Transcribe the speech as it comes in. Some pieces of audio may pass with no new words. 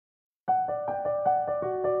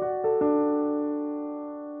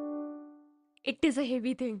it is a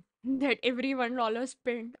heavy thing that every $1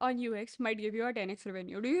 spent on UX might give you a 10x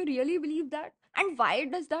revenue. Do you really believe that? And why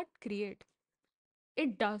does that create?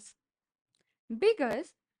 It does.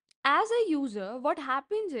 Because as a user, what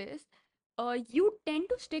happens is you tend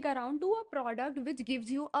to stick around to a product which gives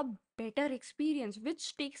you a better experience,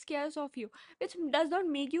 which takes care of you, which does not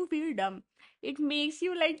make you feel dumb. It makes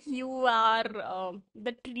you like you are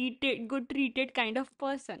the good treated kind of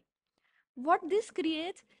person. What this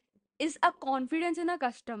creates is a confidence in a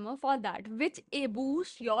customer for that, which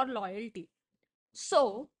boosts your loyalty.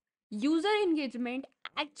 So, user engagement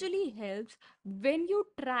actually helps when you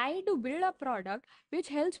try to build a product which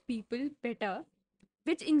helps people better,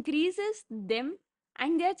 which increases them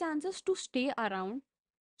and their chances to stay around.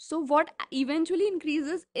 So, what eventually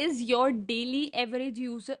increases is your daily average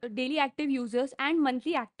user, daily active users, and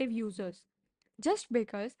monthly active users. Just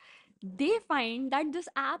because they find that this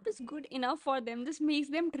app is good enough for them, this makes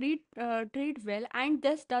them treat well, and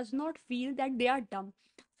this does not feel that they are dumb.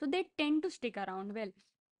 So they tend to stick around well.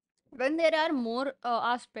 When there are more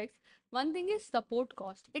aspects, one thing is support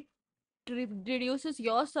cost. It reduces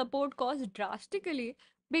your support cost drastically,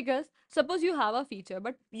 because suppose you have a feature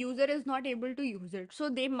but user is not able to use it, so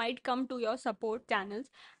they might come to your support channels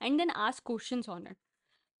and then ask questions on it.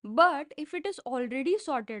 But if it is already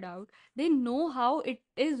sorted out, they know how it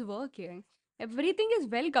is working, everything is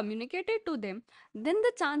well communicated to them, then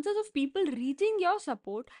the chances of people reaching your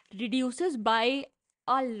support reduces by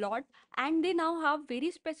a lot, and they now have very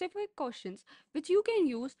specific questions which you can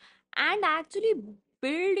use and actually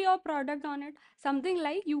build your product on it. Something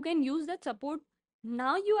like you can use that support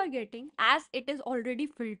now you are getting, as it is already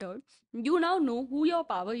filtered. You now know who your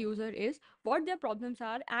power user is, what their problems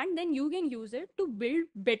are, and then you can use it to build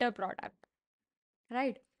better product,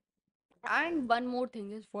 right? And one more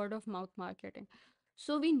thing is word of mouth marketing.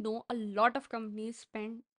 So we know a lot of companies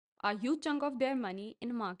spend a huge chunk of their money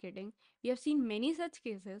in marketing. We have seen many such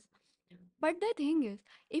cases. But the thing is,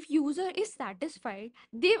 if user is satisfied,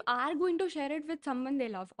 they are going to share it with someone they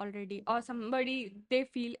love already, or somebody they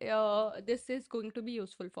feel this is going to be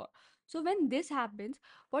useful for. So when this happens,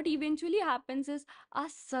 what eventually happens is a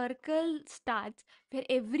circle starts where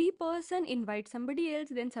every person invites somebody else,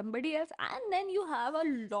 and then you have a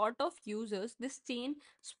lot of users. This chain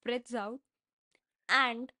spreads out,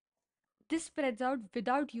 and this spreads out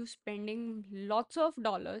without you spending lots of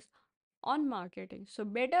dollars on marketing. So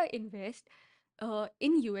better invest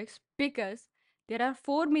in UX, because there are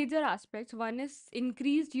four major aspects. One is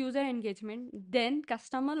increased user engagement, then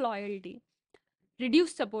customer loyalty,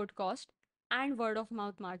 reduced support cost, and word of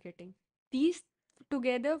mouth marketing. These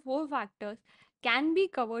together, four factors can be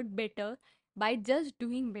covered better by just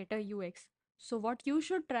doing better UX. So, what you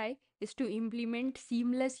should try is to implement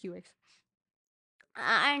seamless UX.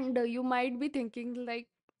 And you might be thinking, like,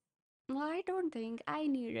 I don't think I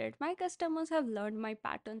need it. My customers have learned my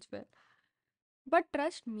patterns well. But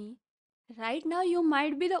trust me, right now you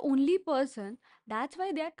might be the only person. That's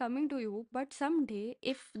why they are coming to you. But someday,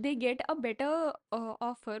 if they get a better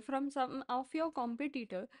offer from some of your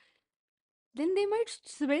competitor, then they might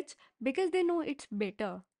switch because they know it's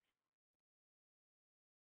better.